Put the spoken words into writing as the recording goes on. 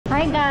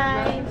Hi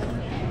guys!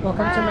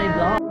 Welcome to my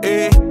vlog.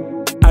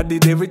 I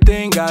did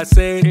everything I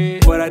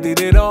said, but I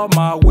did it all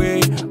my way.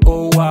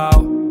 Oh wow,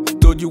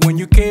 told you when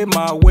you came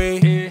my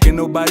way, can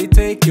nobody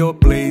take your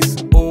place.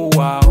 Oh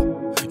wow,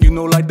 you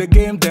know like the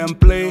game them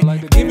play,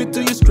 give it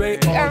to you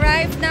straight. We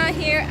arrived now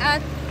here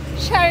at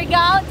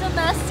Siargao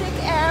Domestic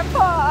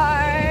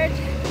Airport.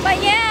 But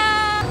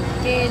yeah!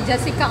 Okay,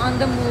 Jessica on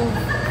the move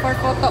for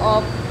photo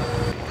op.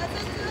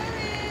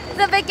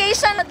 The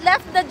vacation had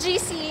left the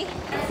GC.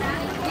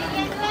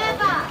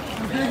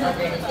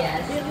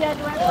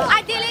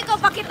 Ay, dili ko,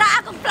 pakita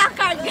akong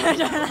placard.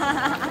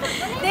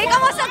 Di ko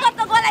masagot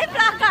na walay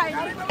placard.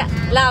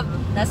 Love,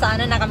 nasa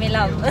ano na kami,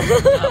 love.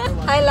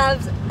 Hi,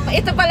 loves.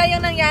 Ito pala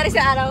yung nangyari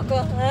sa araw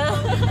ko.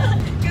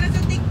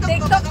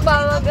 TikTok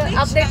ba?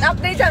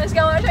 Update siya. Mas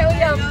gawa siya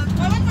uyam.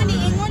 Mamat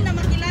maniingon na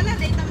makilala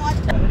dahil mo.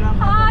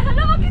 Hi,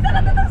 hala, makita na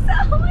ito sa.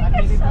 Oh my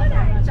gosh,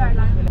 sorry.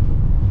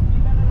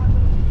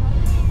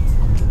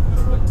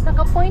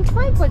 Naka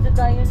 0.5 po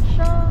dyan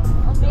siya.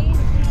 Amazing.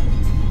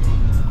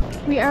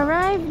 We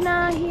arrived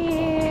na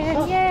here.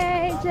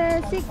 Yay,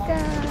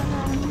 Jessica.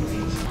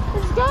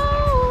 Let's go.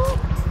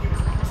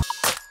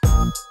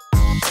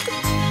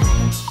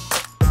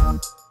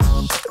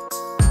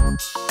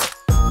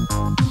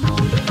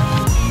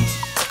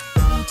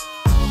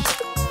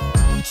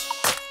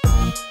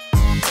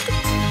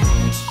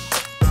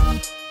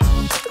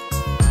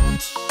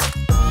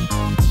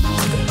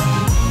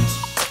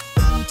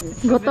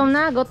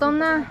 Gutom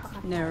na.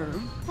 No.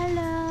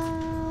 Hello.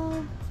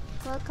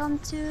 Welcome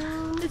to...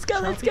 Let's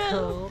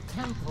go.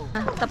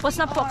 Tapos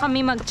na po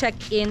kami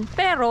mag-check-in.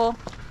 Pero,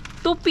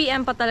 2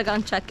 PM pa talaga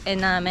ang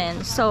check-in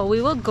namin. So,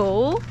 we will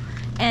go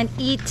and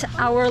eat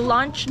our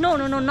lunch. No,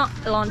 not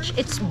lunch.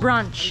 It's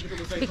brunch.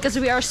 Because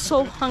we are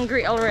so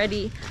hungry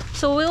already.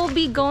 So, we'll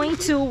be going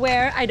to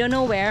where, I don't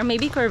know where,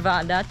 maybe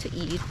Corvada to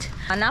eat.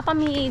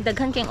 Napami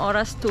daghan kayong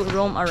oras to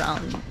roam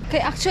around. Okay,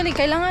 actually,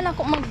 kailangan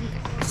ako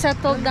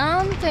mag-settle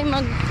down. Kaya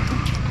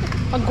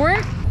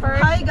mag-work.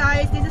 Hi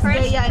guys, this is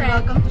Leia and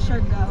welcome to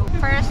Siargao.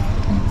 First,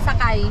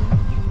 sakay.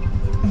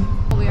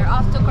 We are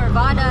off to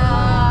Corvada.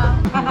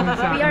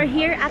 We are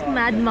here at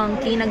Mad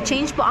Monkey.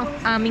 Nag-change po ang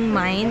aming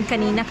mind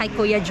kanina kay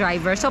Kuya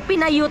Driver. So,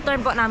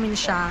 pina-U-turn po namin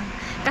siya.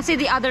 Kasi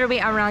the other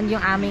way around yung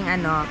aming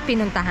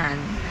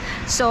pinuntahan.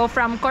 So,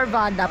 from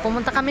Corvada,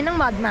 pumunta kami ng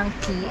Mad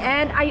Monkey.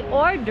 And I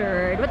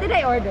ordered, what did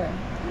I order?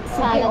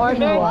 I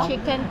ordered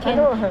chicken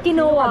quinoa.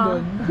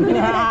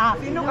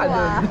 Sino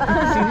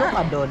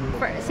ka doon?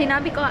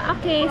 Sinabi ko,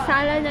 okay,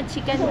 salad na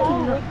chicken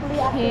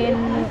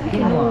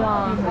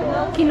quinoa.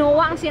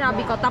 Quinoa ang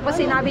sinabi ko. Tapos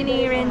sinabi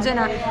ni Renzo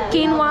na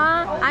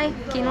quinoa. Ay,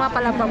 quinoa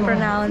pala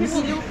pa-pronounce.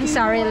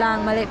 Sorry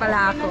lang, mali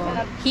pala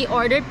ako. He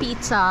ordered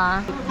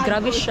pizza.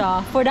 Grabe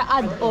siya. For the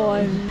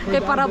add-on. Kaya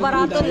para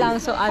barato lang,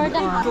 so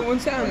add-on. Kung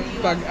unsa ang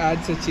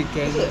pag-add sa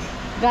chicken?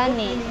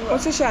 Gani.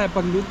 Unsa siya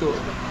pagluto?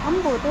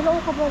 Ambo, tulo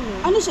ko ba lo?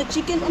 Ano siya?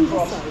 Chicken and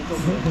rice.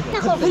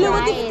 Hello,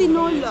 what if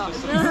tinola?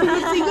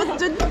 Sigot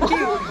dyan.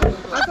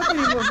 Asa pa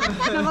mo?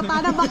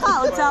 Nangutada ba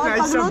ka? O sa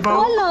pagluto?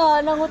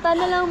 Wala,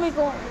 nangutan na lang may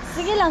ko.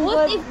 Sige lang,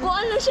 what if ko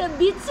ano siya,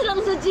 bits lang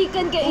sa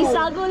chicken kaya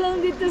isago lang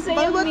dito sa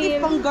yung What if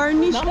meal. pang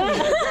garnish?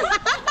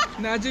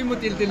 Nadyo'y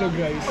mo tiltilog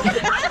guys.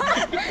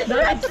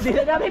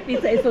 Dito na may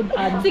pizza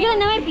isudan. Sige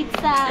lang na may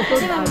pizza.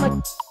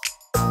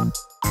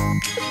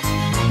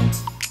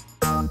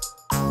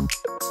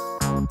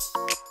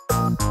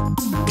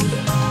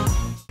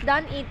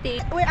 Done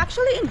eating. We're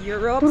actually in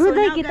Europe, so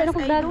now guys,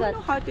 I don't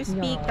know how to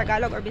speak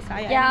Tagalog or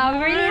Bisaya. Yeah,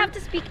 we really have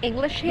to speak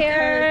English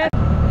here.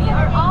 We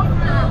are off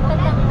na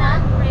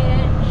Catangnan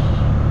Bridge.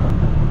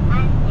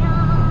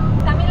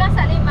 Kami lang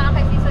sa lima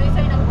kasi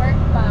soy-soy nag-work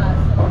pa.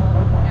 So,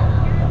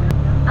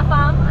 yeah.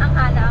 Afam, ang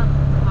hanap.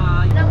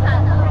 Ang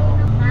hanap.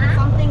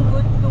 Something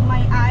good to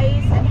my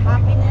eyes and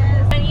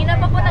happiness. Kanina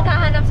pa po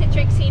naghahanap si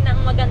Trixie ng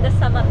maganda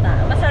sa mata.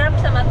 Masarap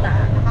sa mata.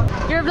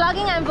 You're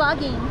vlogging, I'm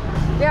vlogging.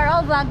 We are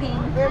all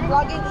vlogging. We're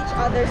vlogging each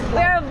other's vlog.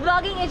 We're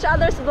vlogging each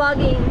other's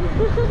vlogging.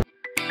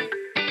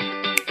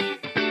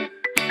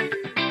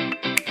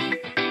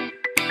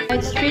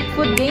 It's street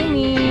food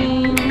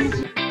gaming.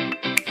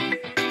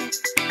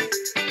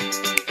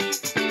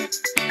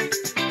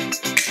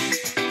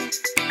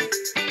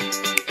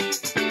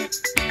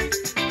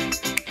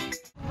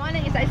 Mga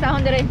nang isa-isahon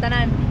dire yung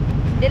tanan.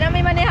 Di na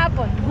may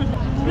manihapon.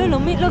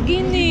 Lumi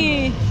lagi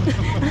ni.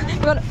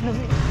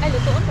 Ay,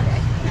 lutoon pa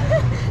rin.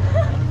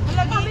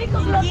 Lagi ko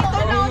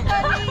dito na ang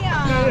kaniya.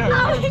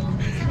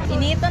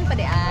 Initon pa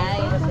di ay.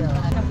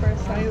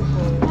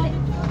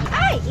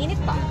 Ay,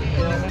 init pa.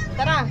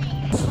 Tara.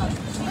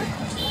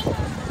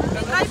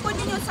 Try po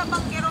ninyo sa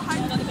bangkerohan.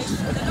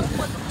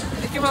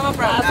 Thank you Mama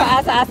Pra.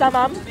 Asa,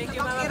 ma'am?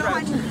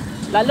 Bangkerohan.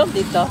 Lalong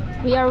dito.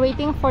 We are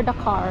waiting for the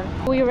car.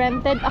 We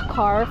rented a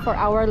car for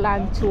our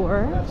land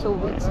tour. So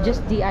it's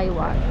just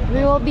DIY.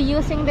 We will be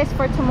using this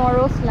for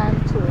tomorrow's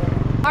land tour.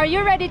 Are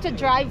you ready to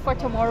drive for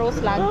tomorrow's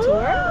land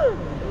tour?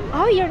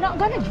 Oh, you're not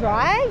gonna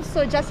drive?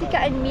 So Jessica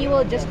and me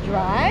will just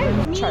drive?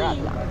 Charot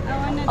lang.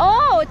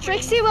 Oh,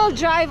 Trixie will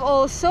drive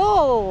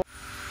also.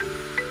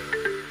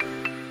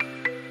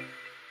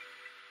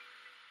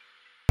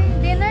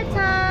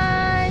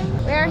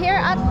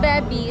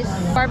 hobbies.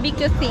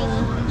 Barbecue thing.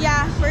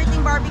 Yeah, we're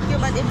eating barbecue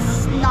but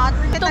it's not.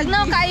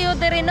 Tugnaw kayo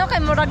diri no kay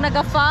murag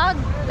naga-fog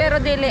pero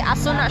dili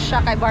aso na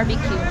siya kay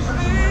barbecue.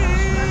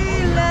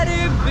 Let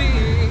it be.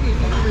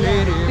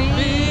 Let it be.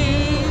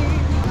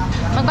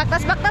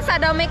 Magbaktas-baktas sa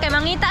daw may kay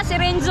mangita si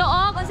Renzo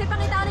og unsa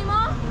pangita ni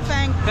mo?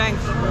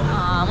 Thanks.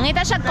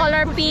 Mangita siya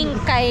color pink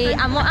kay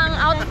amo ang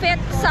outfit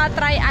sa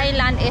Tri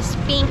Island is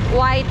pink,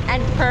 white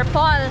and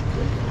purple.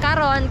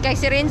 Karon kay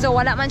si Renzo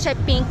wala man siya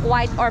pink,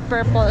 white or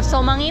purple.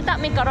 So mangita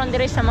mi karon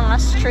diri sa mga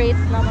straight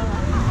na mga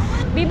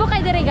bibo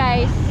kay diri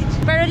guys.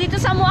 Pero dito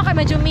sa mua kay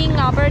medyo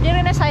mingaw, pero diri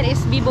na side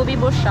is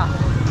bibo-bibo siya.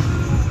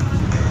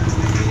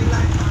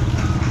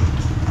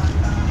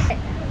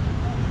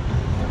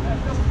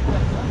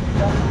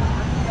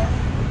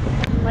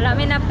 Wala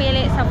mi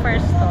napili sa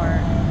first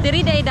store.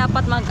 Diri day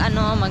dapat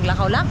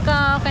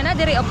maglakaw-lakaw, kaya na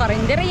diri o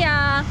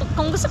karinderya.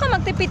 Kung gusto ka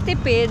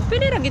magtipid-tipid,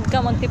 pwede ra gid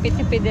ka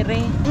magtipid-tipid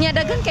diri. Nya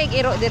daghan kay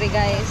iro diri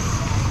guys.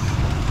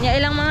 Nya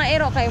ilang mga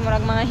iro kay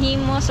murag mga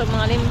himos o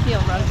mga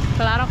limpyo, murag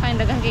klaro kay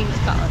daghan kay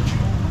kaon.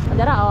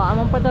 Dara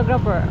among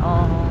photographer.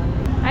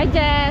 Hi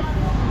Jess.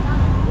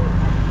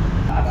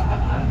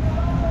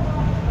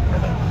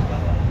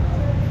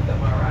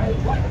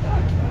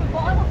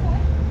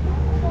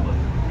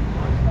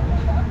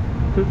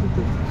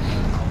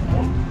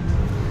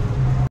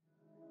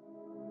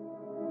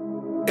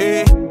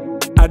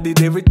 I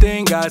did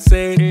everything I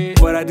said,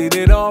 but I did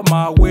it all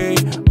my way.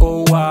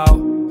 Oh wow,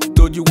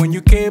 told you when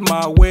you came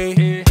my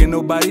way, can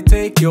nobody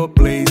take your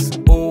place.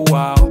 Oh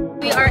wow.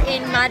 We are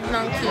in Mad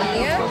Monkey.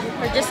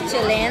 We're just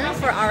chilling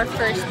for our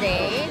first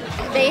day.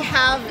 They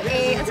have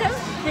a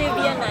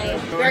trivia night.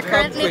 We're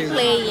currently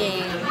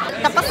playing.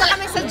 Tapos na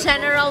kami sa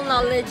general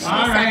knowledge section.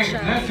 Alright,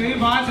 let's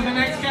move on to the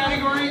next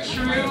category,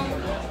 true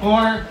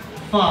or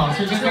false.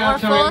 So just True or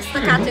false na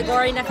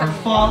category na kami.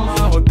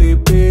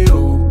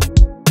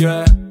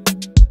 Yeah,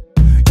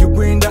 you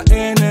bring the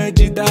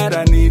energy that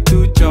I need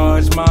to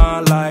charge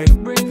my life.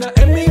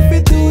 And if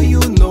it do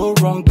you no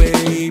wrong,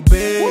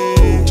 baby.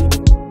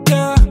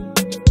 Yeah,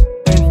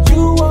 and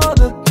you are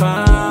the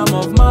time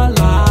of my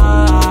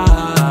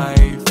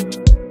life.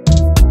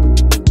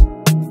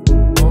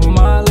 Oh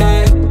my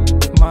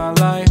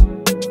life,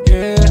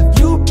 yeah.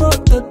 You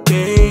brought the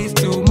days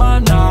to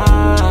my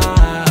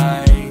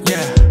night.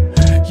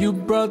 Yeah, you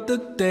brought the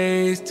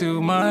days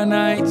to my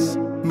nights.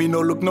 Me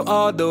no look no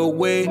other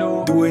way.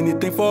 Do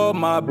anything for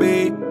my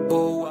babe.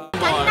 Oh.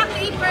 Kanina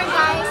paper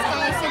guys,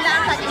 kaya sila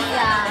ang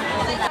katiya.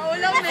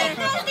 Ulam eh.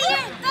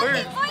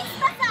 20 points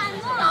pa sa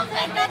ano?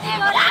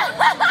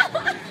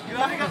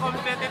 Grabe ka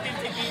competitive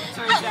si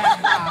teacher dyan.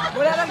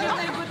 Wala lang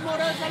yung good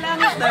moral sa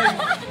langit dahil.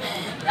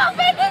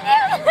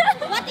 Competitive!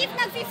 What if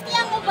nag-50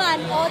 ang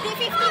uban? O, di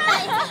 50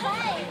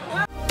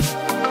 times.